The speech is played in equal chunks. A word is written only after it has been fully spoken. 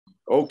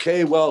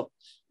Okay, well,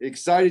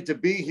 excited to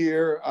be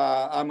here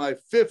on my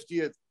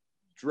 50th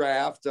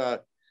draft,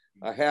 a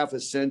half a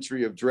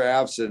century of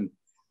drafts, and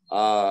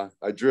I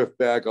drift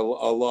back a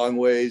long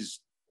ways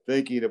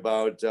thinking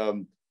about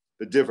the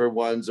different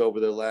ones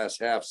over the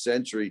last half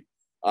century.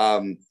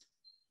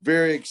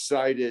 Very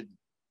excited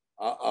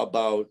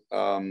about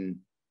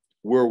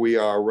where we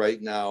are right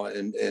now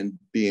and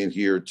being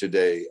here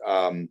today.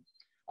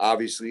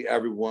 Obviously,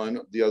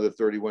 everyone, the other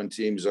 31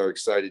 teams are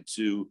excited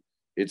too.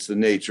 It's the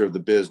nature of the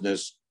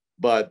business,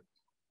 but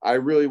I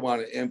really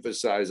want to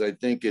emphasize, I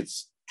think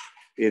it's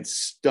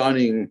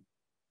stunning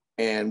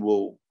and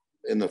will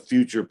in the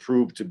future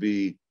prove to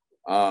be,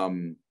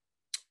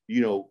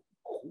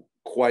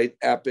 quite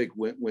epic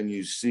when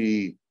you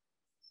see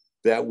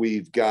that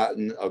we've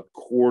gotten a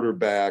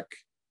quarterback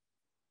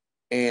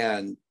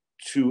and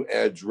two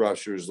edge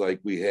rushers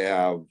like we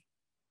have,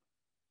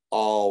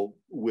 all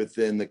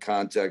within the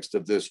context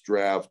of this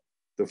draft.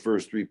 The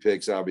first three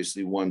picks,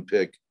 obviously one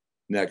pick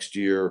next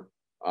year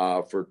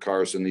for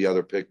Carson. The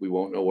other pick, we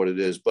won't know what it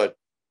is. But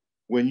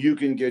when you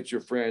can get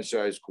your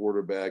franchise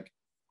quarterback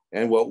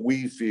and what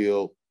we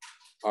feel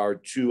are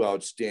two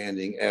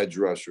outstanding edge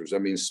rushers, I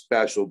mean,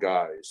 special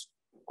guys,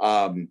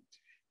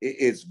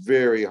 it's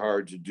very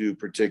hard to do,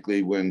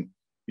 particularly when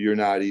you're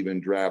not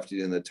even drafted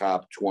in the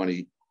top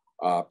 20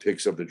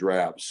 picks of the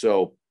draft.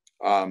 So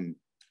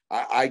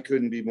I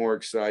couldn't be more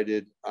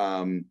excited.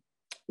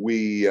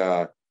 We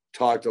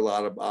talked a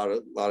lot about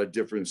a lot of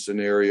different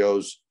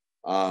scenarios.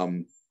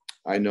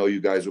 I know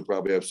you guys will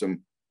probably have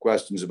some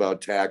questions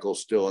about tackle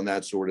still and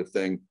that sort of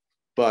thing,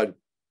 but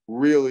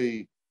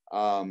really,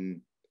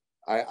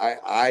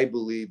 I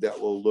believe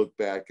that we'll look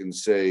back and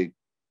say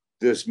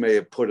this may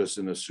have put us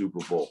in a Super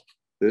Bowl,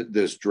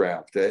 this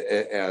draft,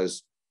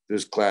 as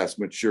this class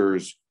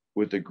matures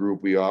with the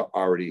group we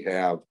already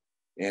have,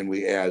 and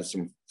we add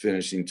some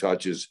finishing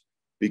touches,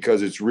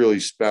 because it's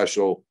really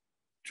special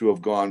to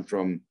have gone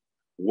from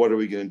what are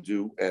we going to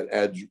do at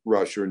edge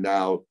rusher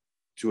now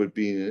to it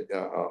being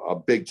a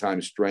big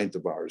time strength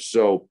of ours.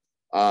 So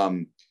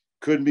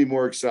couldn't be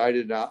more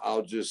excited.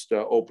 I'll just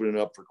open it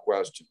up for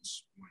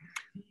questions.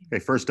 Okay,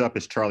 first up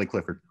is Charlie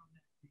Clifford.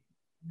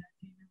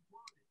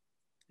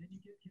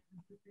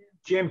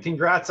 Jim,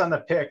 congrats on the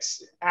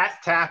picks.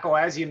 At tackle,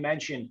 as you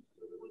mentioned,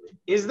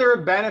 is there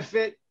a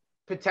benefit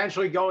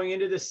potentially going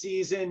into the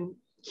season,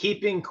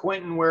 keeping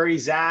Quentin where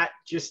he's at,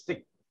 just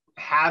to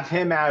have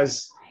him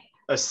as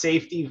a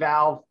safety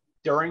valve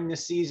during the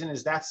season?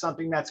 Is that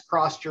something that's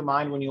crossed your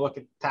mind when you look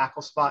at the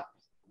tackle spot?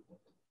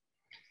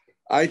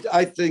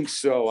 I think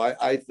so.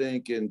 I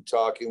think in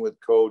talking with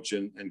Coach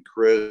and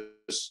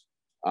Chris,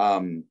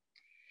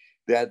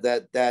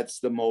 that's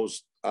the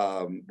most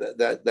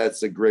that's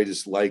the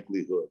greatest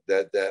likelihood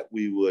that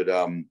we would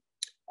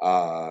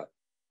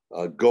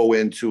go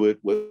into it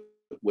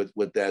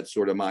with that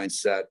sort of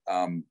mindset.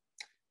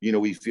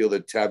 We feel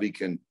that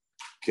Tevy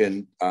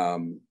can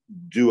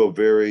do a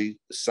very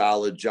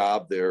solid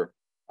job there,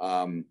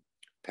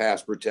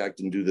 pass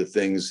protect and do the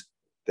things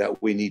that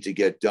we need to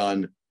get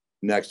done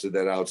next to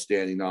that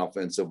outstanding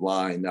offensive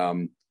line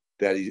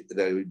that he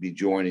would be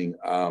joining.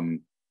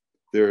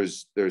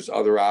 There's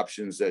other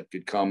options that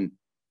could come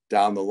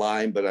down the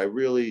line, but I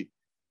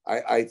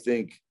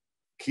think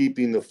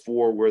keeping the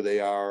four where they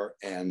are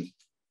and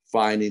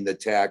finding the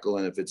tackle,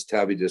 and if it's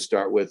Tevy to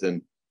start with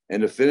and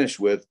to finish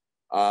with,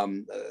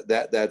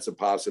 that's a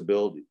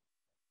possibility.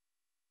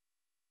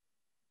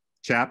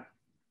 Chap?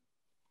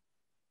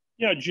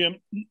 Yeah,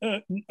 Jim,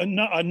 a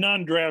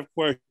non-draft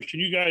question.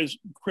 You guys,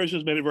 Chris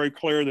has made it very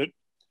clear that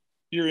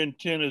your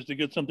intent is to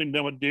get something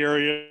done with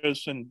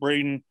Darius and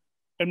Braden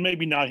and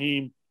maybe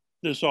Naheem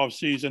this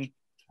offseason.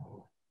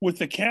 With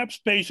the cap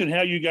space and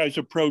how you guys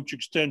approach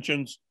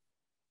extensions,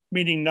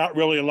 meaning not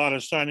really a lot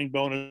of signing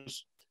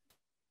bonus,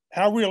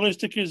 how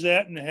realistic is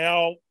that, and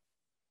how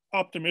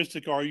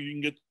optimistic are you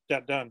can get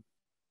that done?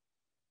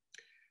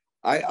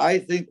 I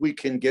think we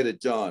can get it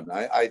done.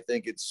 I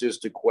think it's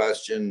just a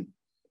question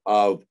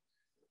of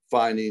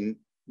finding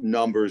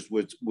numbers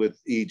with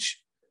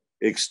each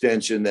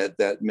extension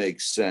that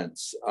makes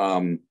sense.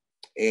 And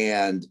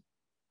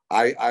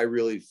I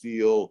really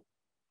feel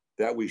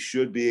that we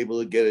should be able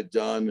to get it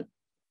done.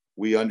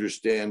 We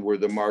understand where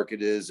the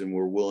market is, and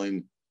we're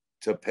willing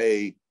to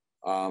pay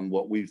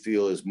what we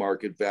feel is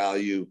market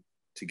value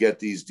to get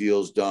these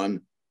deals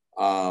done.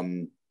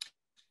 And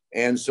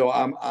so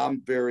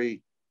I'm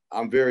very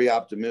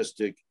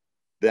optimistic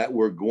that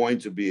we're going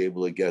to be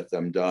able to get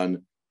them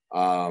done.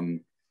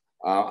 I'm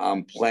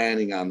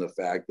planning on the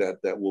fact that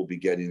we'll be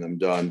getting them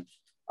done.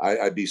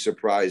 I'd be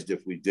surprised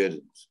if we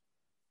didn't.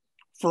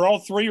 For all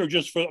three, or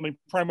just for,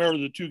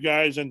 primarily the two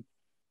guys, and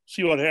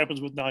see what happens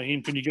with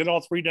Naheem? Can you get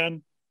all three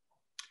done?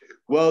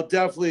 Well,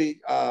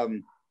 definitely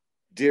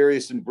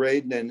Darius and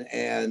Braden,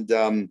 and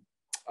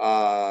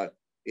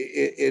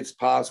it's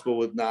possible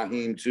with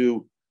Naheem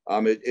too.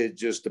 It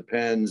just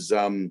depends.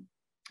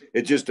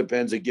 It just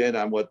depends again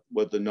on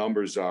what the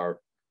numbers are.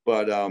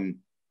 But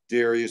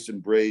Darius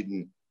and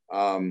Braden,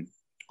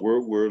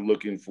 we're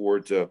looking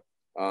forward to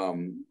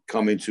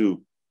coming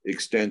to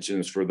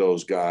extensions for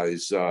those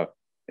guys.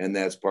 and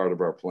that's part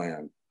of our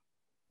plan.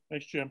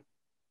 Thanks, Jim.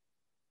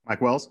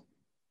 Mike Wells.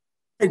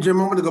 Hey,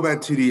 Jim, I'm going to go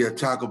back to the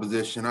tackle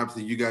position.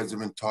 Obviously, you guys have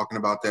been talking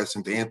about that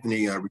since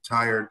Anthony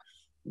retired.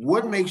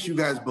 What makes you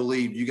guys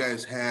believe you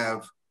guys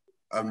have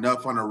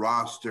enough on a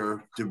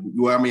roster to,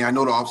 well, I mean, I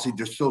know the offseason,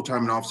 there's still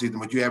time in the offseason,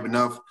 but you have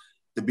enough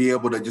to be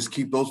able to just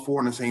keep those four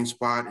in the same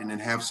spot and then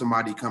have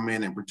somebody come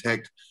in and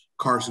protect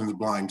Carson's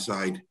blind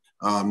side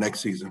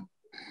next season?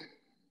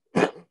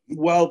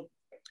 Well,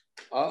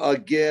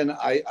 again,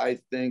 I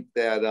think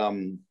that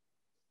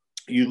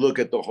you look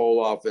at the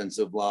whole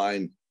offensive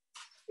line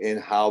and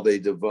how they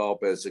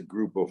develop as a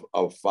group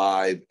of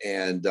five.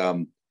 And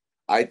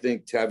I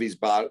think Tevy's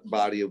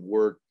body of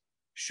work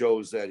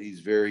shows that he's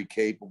very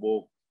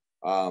capable.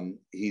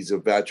 He's a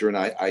veteran.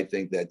 I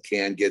think that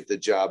can get the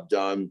job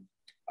done.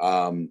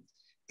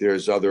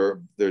 There's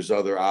other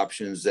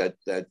options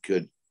that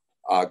could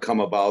come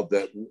about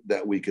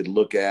that we could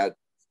look at.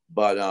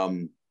 But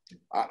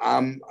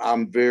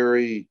I'm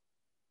very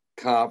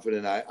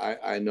confident.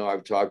 I know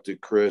I've talked to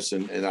Chris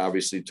and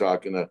obviously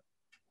talking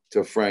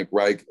to Frank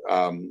Reich,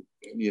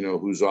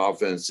 whose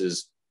offense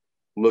is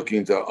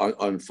looking to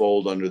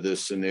unfold under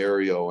this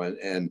scenario.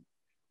 And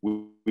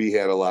we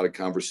had a lot of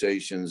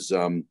conversations,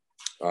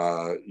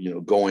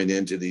 going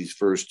into these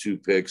first two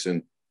picks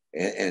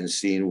and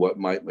seeing what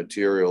might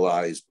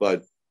materialize.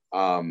 But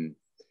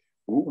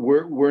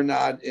we're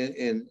not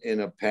in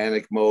a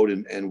panic mode,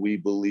 and we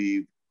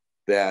believe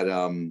that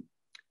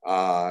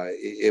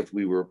if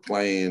we were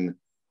playing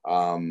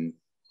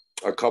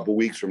a couple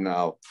weeks from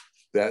now,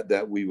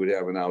 that we would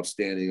have an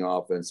outstanding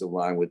offensive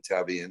line with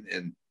Tevy,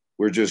 and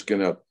we're just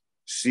going to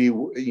see,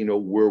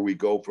 where we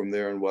go from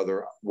there and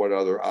what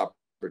other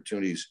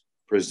opportunities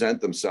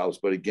present themselves.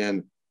 But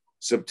again,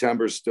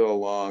 September's still a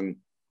long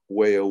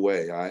way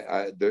away.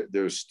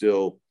 There's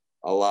still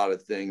a lot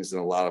of things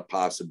and a lot of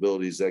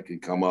possibilities that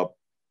could come up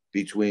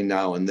between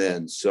now and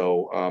then.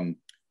 So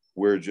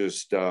we're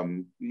just,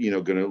 going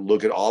to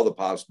look at all the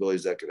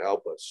possibilities that could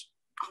help us.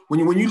 When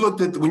you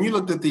looked at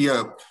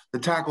the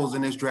tackles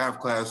in this draft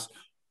class,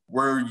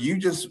 were you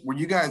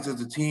guys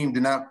as a team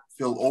did not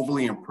feel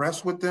overly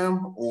impressed with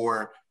them,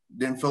 or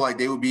didn't feel like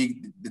they would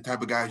be the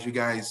type of guys you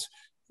guys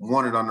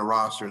wanted on the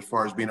roster as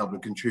far as being able to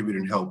contribute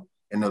and help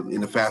in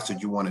the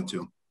facet you wanted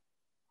to?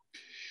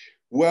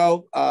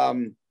 Well,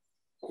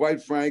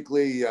 quite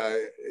frankly,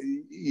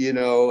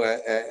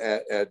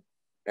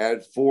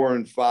 at 4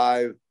 and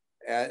 5,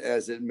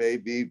 as it may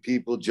be,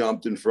 people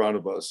jumped in front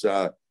of us.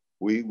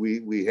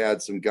 We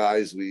had some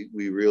guys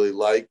we really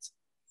liked,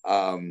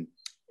 and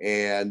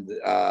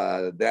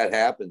that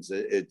happens.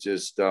 It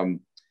just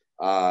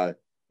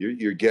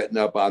you're getting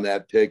up on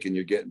that pick and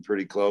you're getting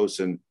pretty close,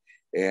 and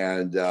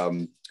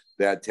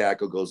that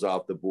tackle goes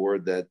off the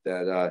board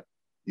that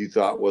you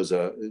thought was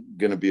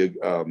going to be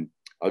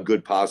a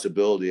good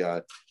possibility.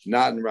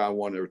 Not in round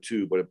 1 or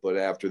 2, but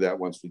after that,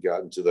 once we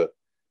got into the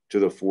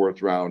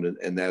 4th round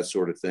and that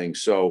sort of thing.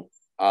 So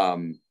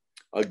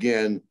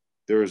again,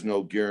 there is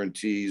no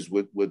guarantees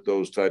with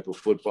those type of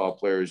football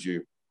players.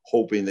 You're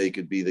hoping they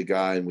could be the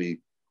guy, and we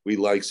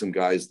like some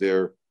guys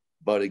there.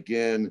 But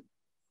again,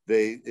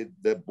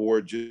 the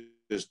board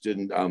just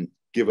didn't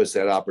give us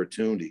that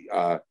opportunity.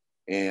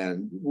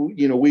 And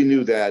we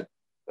knew that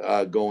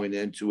going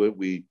into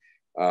it.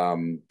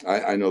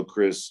 I know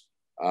Chris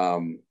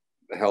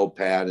held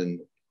Pat,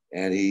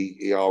 and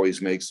he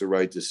always makes the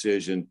right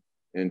decision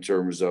in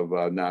terms of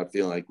not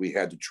feeling like we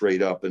had to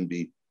trade up and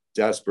be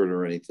desperate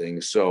or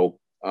anything. So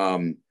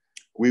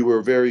we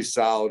were very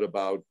solid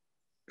about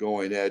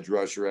going edge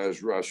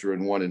rusher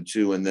in 1 and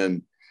 2. And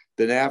then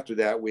after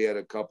that, we had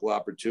a couple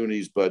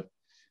opportunities. But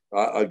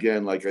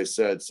again, like I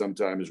said,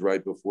 sometimes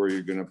right before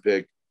you're going to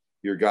pick,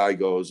 your guy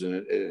goes, and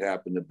it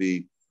happened to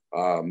be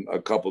a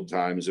couple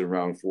times in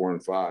round 4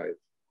 and 5.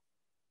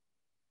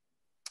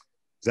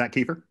 Zach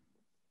Kiefer.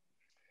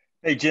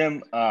 Hey,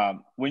 Jim,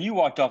 when you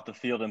walked off the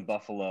field in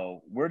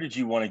Buffalo, where did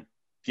you want to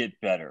get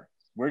better?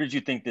 Where did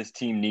you think this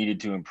team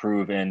needed to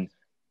improve? And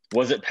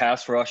was it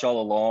pass rush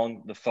all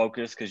along, the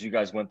focus? Because you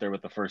guys went there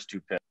with the first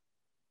 2 picks.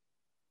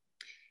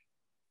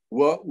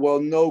 Well,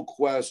 no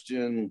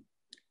question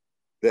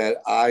that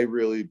I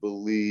really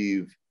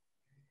believe,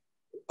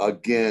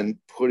 again,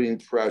 putting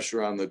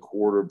pressure on the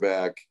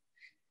quarterback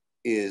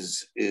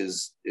is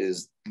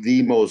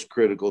the most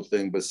critical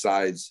thing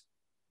besides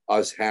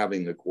us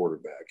having the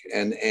quarterback.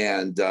 And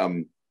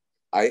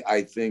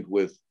I think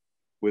with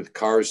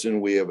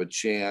Carson, we have a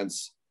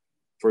chance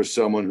for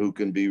someone who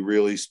can be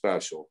really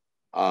special.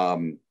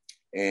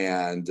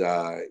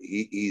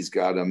 He's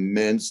got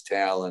immense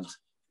talent.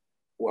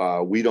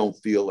 We don't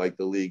feel like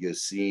the league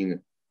has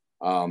seen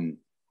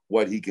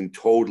what he can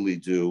totally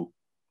do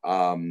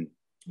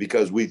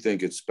because we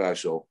think it's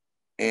special.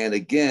 And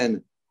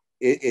again,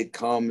 it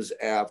comes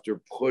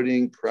after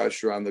putting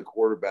pressure on the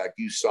quarterback.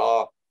 You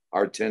saw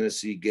our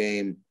Tennessee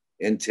game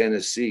in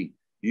Tennessee.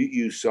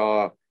 You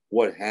saw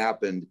what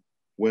happened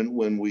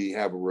when we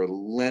have a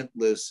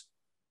relentless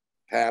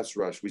pass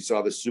rush. We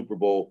saw the Super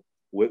Bowl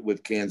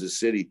with Kansas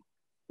City.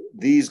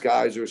 These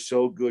guys are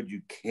so good,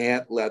 you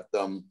can't let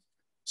them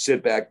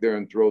sit back there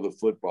and throw the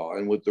football.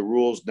 And with the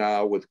rules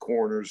now, with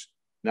corners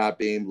not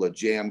being able to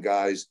jam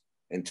guys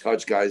and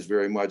touch guys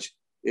very much,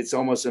 it's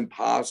almost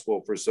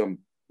impossible for some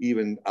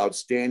even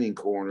outstanding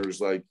corners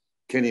like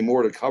Kenny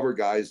Moore to cover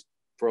guys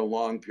for a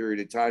long period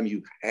of time.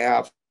 You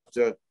have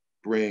to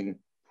bring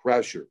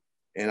pressure.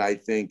 And I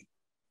think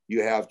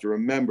you have to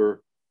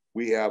remember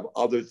we have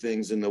other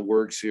things in the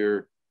works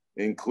here,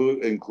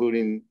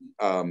 including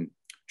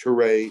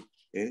Teray,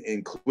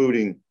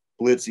 including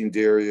blitzing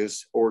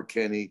Darius or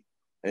Kenny,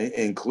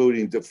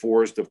 including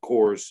DeForest, of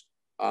course.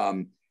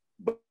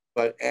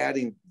 But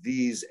adding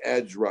these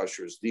edge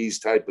rushers, these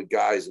type of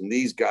guys, and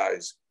these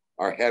guys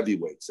are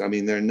heavyweights. I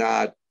mean, they're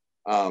not,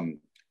 outside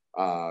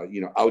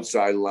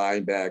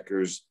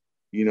linebackers,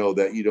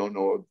 that you don't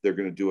know if they're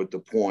going to do at the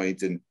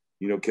point. And,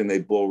 can they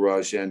bull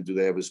rush and do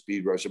they have a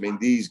speed rush? I mean,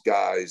 these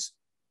guys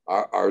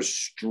are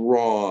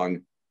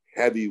strong,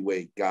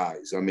 heavyweight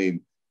guys. I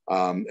mean,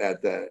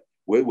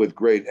 with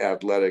great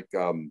athletic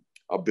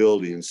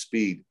ability and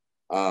speed.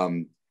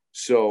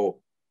 So,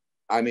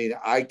 I mean,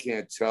 I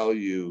can't tell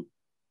you,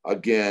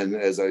 again,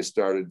 as I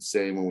started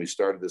saying when we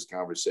started this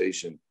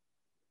conversation,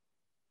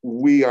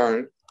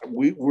 we're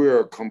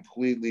a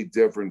completely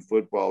different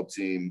football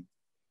team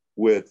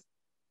with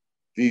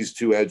these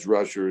two edge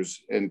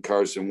rushers and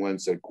Carson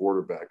Wentz at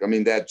quarterback. I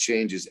mean, that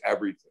changes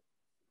everything.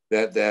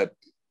 That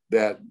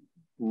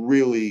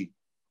really,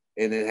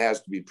 and it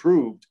has to be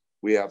proved.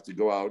 We have to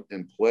go out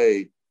and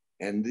play,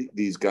 and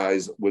these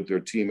guys with their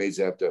teammates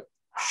have to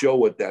show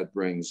what that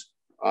brings.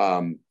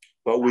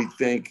 But we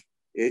think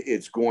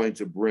it's going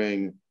to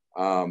bring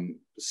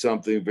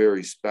something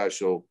very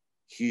special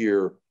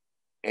here,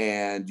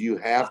 and you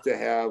have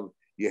to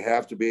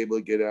be able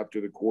to get after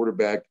the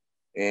quarterback,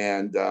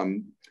 and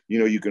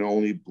you can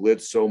only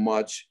blitz so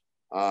much.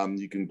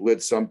 You can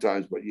blitz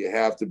sometimes, but you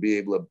have to be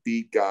able to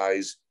beat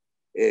guys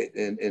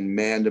in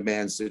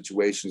man-to-man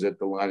situations at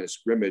the line of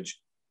scrimmage,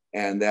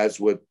 and that's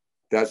what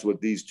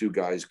these two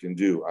guys can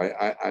do.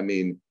 I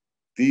mean,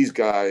 these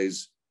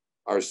guys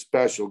are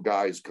special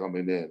guys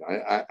coming in.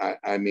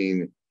 I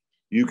mean,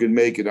 you can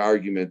make an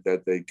argument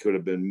that they could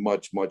have been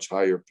much, much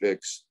higher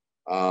picks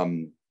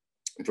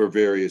for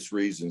various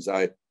reasons.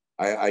 I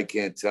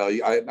can't tell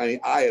you. I mean,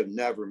 I have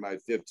never in my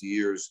 50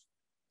 years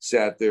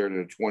sat there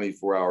in a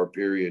 24-hour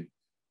period,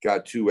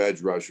 got two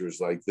edge rushers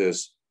like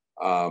this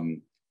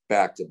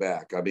back to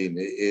back. I mean,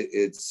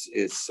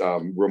 it's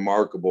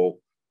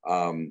remarkable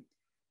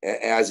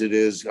as it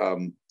is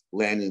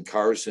Landon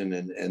Carson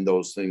and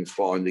those things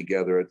falling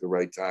together at the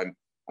right time.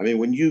 I mean,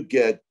 when you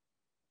get,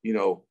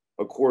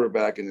 a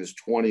quarterback in his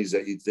 20s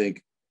that you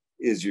think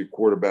is your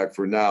quarterback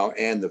for now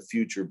and the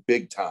future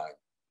big time,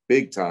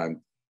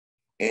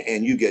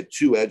 and you get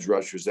two edge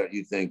rushers that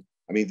you think,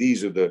 I mean,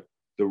 these are the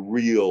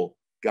real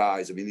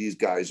guys. I mean, these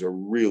guys are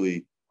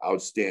really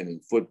outstanding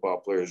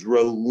football players,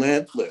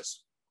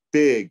 relentless,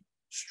 big,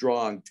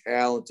 strong,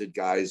 talented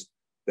guys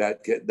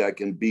that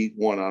can beat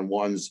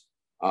one-on-ones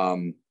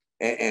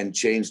and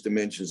change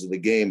dimensions of the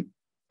game.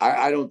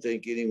 I don't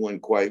think anyone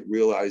quite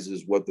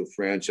realizes what the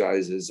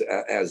franchise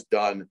has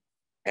done,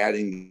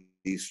 adding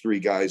these three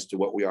guys to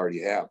what we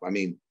already have. I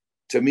mean,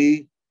 to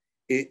me,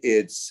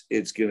 it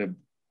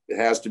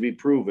has to be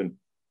proven.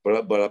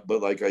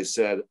 But like I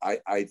said,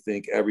 I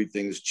think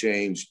everything's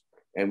changed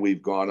and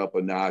we've gone up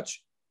a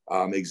notch,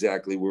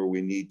 exactly where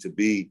we need to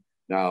be.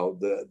 Now,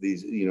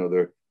 these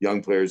their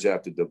young players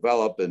have to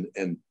develop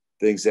and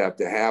things have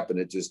to happen.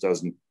 It just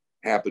doesn't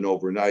happen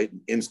overnight,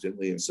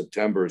 instantly in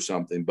September or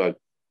something. But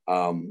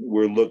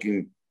we're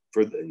looking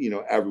for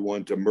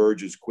everyone to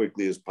merge as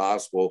quickly as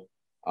possible,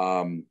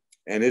 and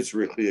it's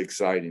really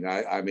exciting.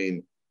 I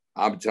mean,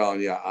 I'm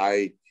telling you,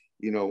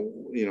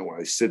 when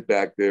I sit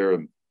back there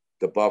and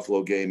the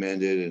Buffalo game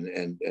ended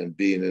and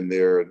being in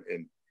there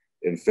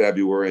in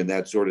February and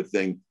that sort of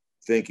thing,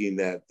 thinking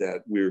that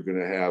we were going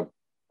to have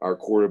our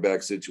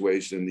quarterback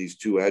situation, these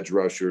two edge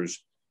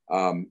rushers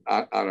on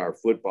our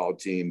football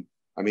team.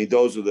 I mean,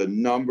 those are the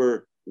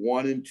number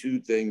 1 and 2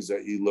 things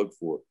that you look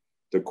for: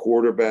 the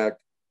quarterback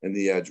and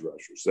the edge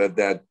rushers.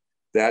 That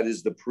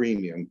is the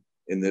premium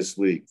in this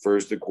league.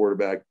 First the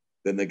quarterback,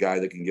 then the guy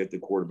that can get the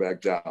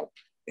quarterback down.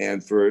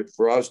 And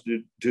for us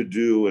to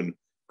do, and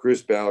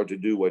Chris Ballard to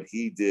do what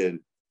he did,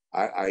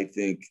 I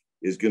think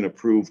is going to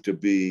prove to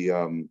be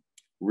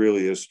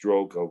really a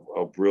stroke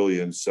of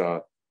brilliance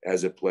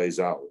as it plays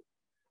out.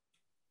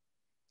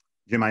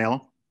 Jim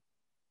Irsay?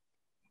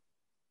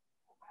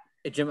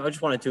 Hey, Jim, I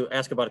just wanted to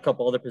ask about a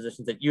couple other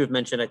positions that you have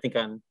mentioned, I think,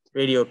 on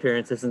radio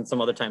appearances and some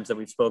other times that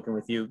we've spoken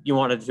with you. You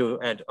wanted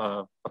to add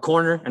a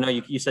corner. I know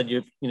you said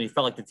you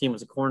felt like the team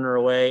was a corner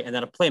away, and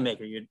then a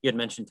playmaker. You had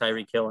mentioned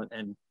Tyreek Hill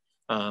and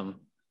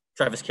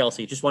Travis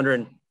Kelce. Just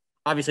wondering,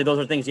 obviously those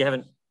are things you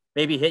haven't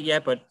maybe hit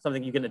yet, but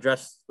something you can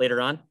address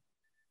later on.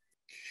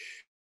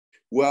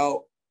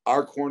 Well,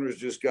 our corners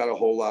just got a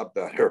whole lot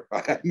better.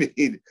 I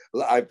mean,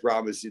 I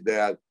promise you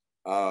that.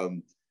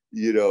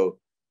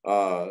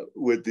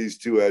 With these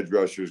two edge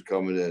rushers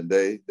coming in,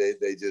 they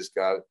just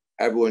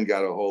everyone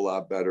got a whole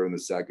lot better in the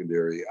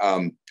secondary.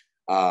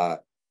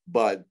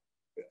 But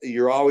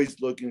you're always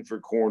looking for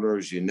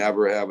corners. You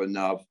never have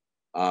enough.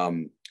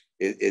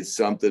 It's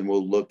something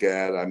we'll look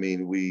at. I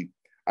mean, we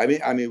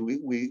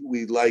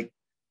like,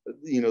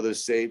 the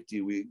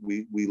safety.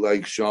 We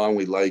like Sean.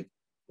 We like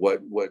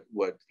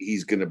what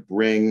he's going to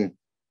bring,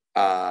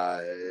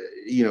 to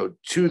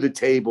the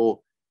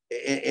table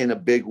in a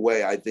big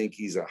way. I think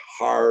he's a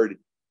hard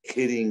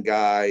hitting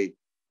guy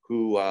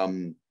who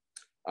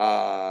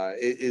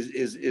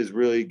is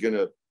really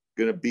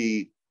gonna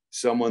be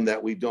someone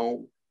that we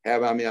don't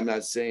have. I mean, I'm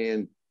not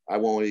saying, I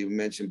won't even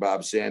mention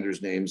Bob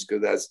Sanders' names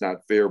because that's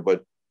not fair,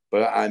 but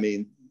I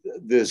mean,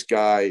 this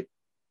guy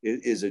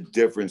is a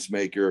difference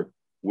maker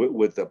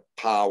with the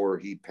power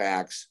he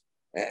packs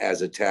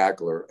as a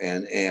tackler,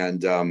 and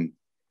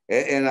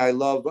I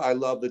love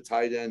the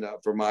tight end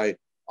for my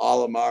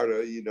alma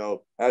mater,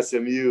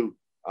 SMU.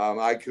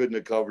 I couldn't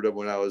have covered him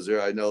when I was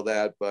there. I know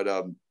that, but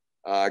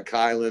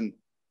Kylan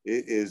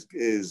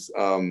is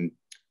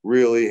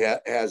really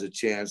has a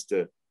chance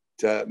to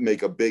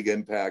make a big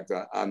impact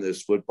on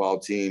this football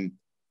team.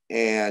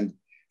 And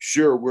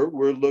sure,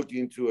 we're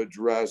looking to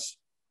address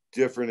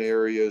different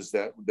areas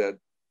that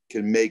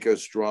can make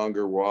us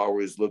stronger. We're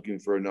always looking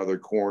for another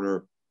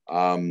corner.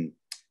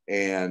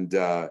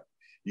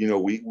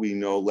 We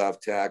know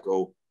left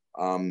tackle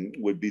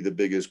would be the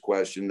biggest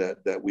question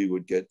that we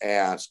would get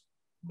asked,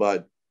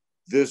 but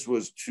this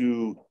was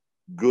too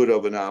good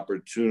of an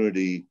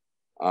opportunity,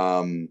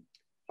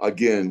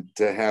 again,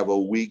 to have a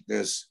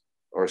weakness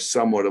or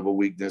somewhat of a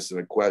weakness and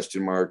a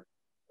question mark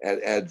at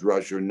edge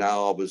rusher. Now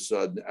all of a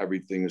sudden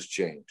everything has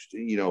changed,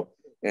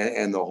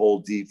 and the whole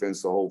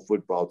defense, the whole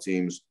football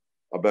team's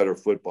a better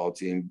football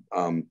team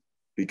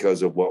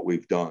because of what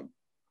we've done.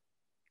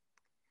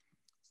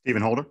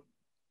 Stephen Holder.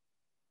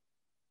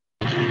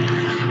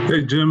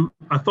 Hey, Jim,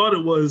 I thought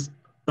it was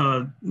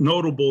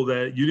notable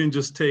that you didn't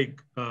just take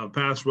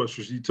pass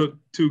rushers. You took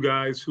two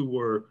guys who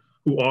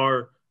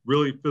are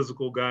really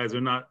physical guys.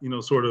 They're not,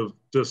 sort of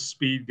just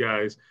speed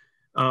guys.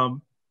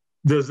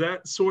 Does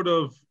that sort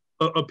of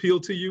appeal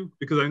to you?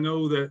 Because I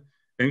know that,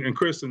 and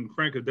Chris and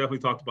Frank have definitely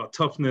talked about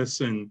toughness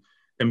and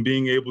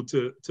being able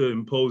to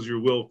impose your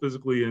will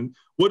physically. And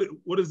what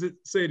does it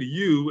say to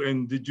you?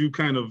 And did you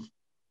kind of,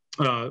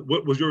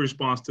 what was your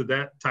response to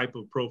that type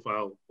of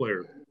profile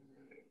player?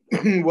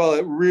 Well,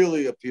 it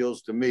really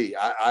appeals to me.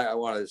 I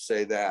want to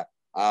say that.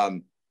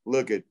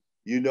 Look at,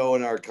 in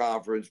our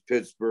conference,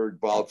 Pittsburgh,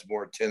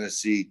 Baltimore,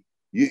 Tennessee,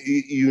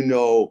 you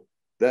know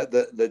that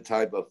the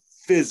type of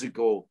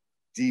physical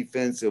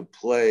defensive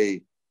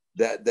play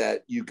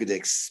that you could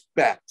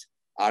expect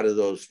out of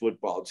those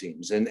football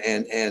teams.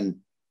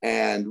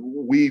 And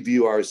we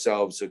view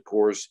ourselves, of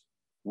course,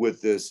 with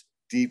this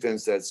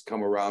defense that's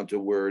come around to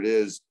where it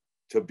is,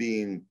 to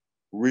being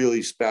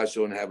really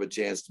special and have a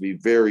chance to be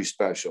very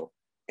special.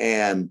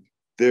 And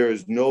there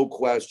is no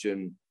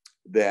question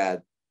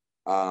that,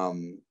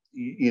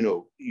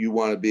 you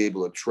want to be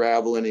able to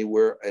travel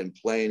anywhere and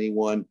play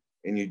anyone,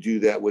 and you do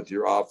that with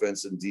your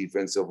offense and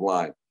defensive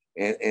line.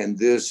 And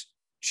this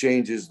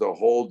changes the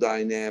whole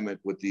dynamic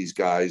with these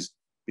guys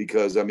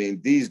because,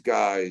 these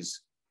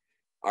guys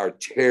are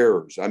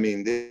terrors.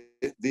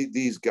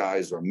 These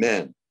guys are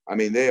men.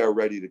 They are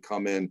ready to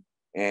come in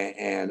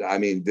and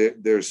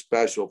they're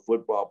special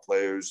football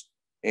players,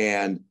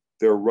 and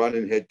they're run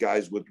and hit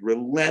guys with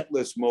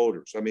relentless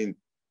motors.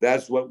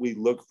 That's what we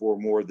look for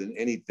more than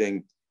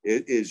anything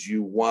is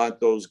you want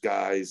those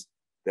guys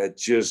that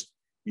just,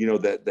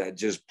 that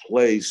just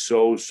play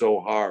so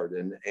hard.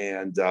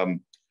 And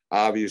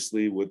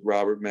obviously with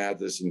Robert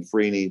Mathis and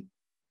Freeney,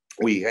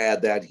 we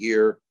had that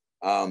here.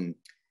 And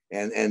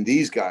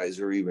these guys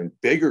are even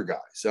bigger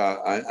guys.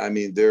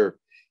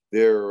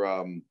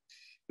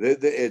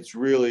 It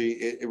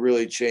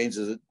really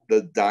changes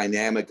the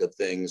dynamic of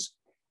things.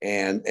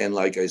 And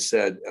like I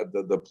said,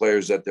 the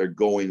players that they're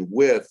going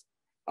with,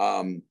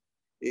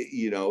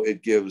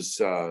 it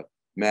gives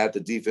Matt, the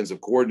defensive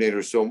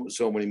coordinator,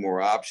 so many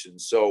more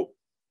options. So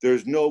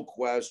there's no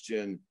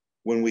question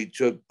when we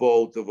took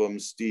both of them,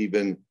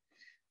 Stephen,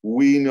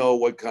 we know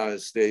what kind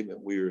of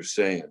statement we were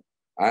saying.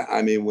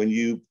 When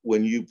you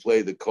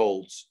play the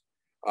Colts,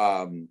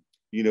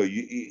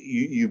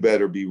 you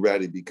better be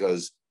ready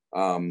because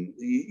when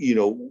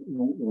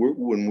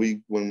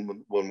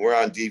we're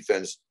on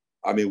defense,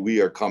 we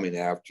are coming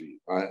after you.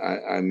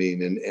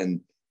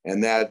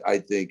 And that I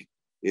think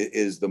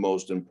is the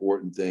most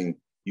important thing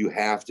you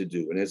have to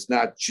do. And it's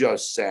not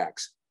just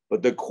sacks,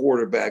 but the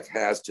quarterback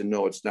has to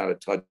know it's not a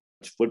touch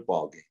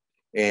football game.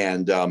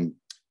 And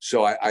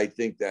so I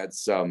think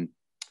that's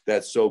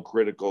so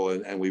critical,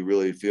 and we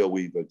really feel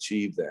we've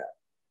achieved that.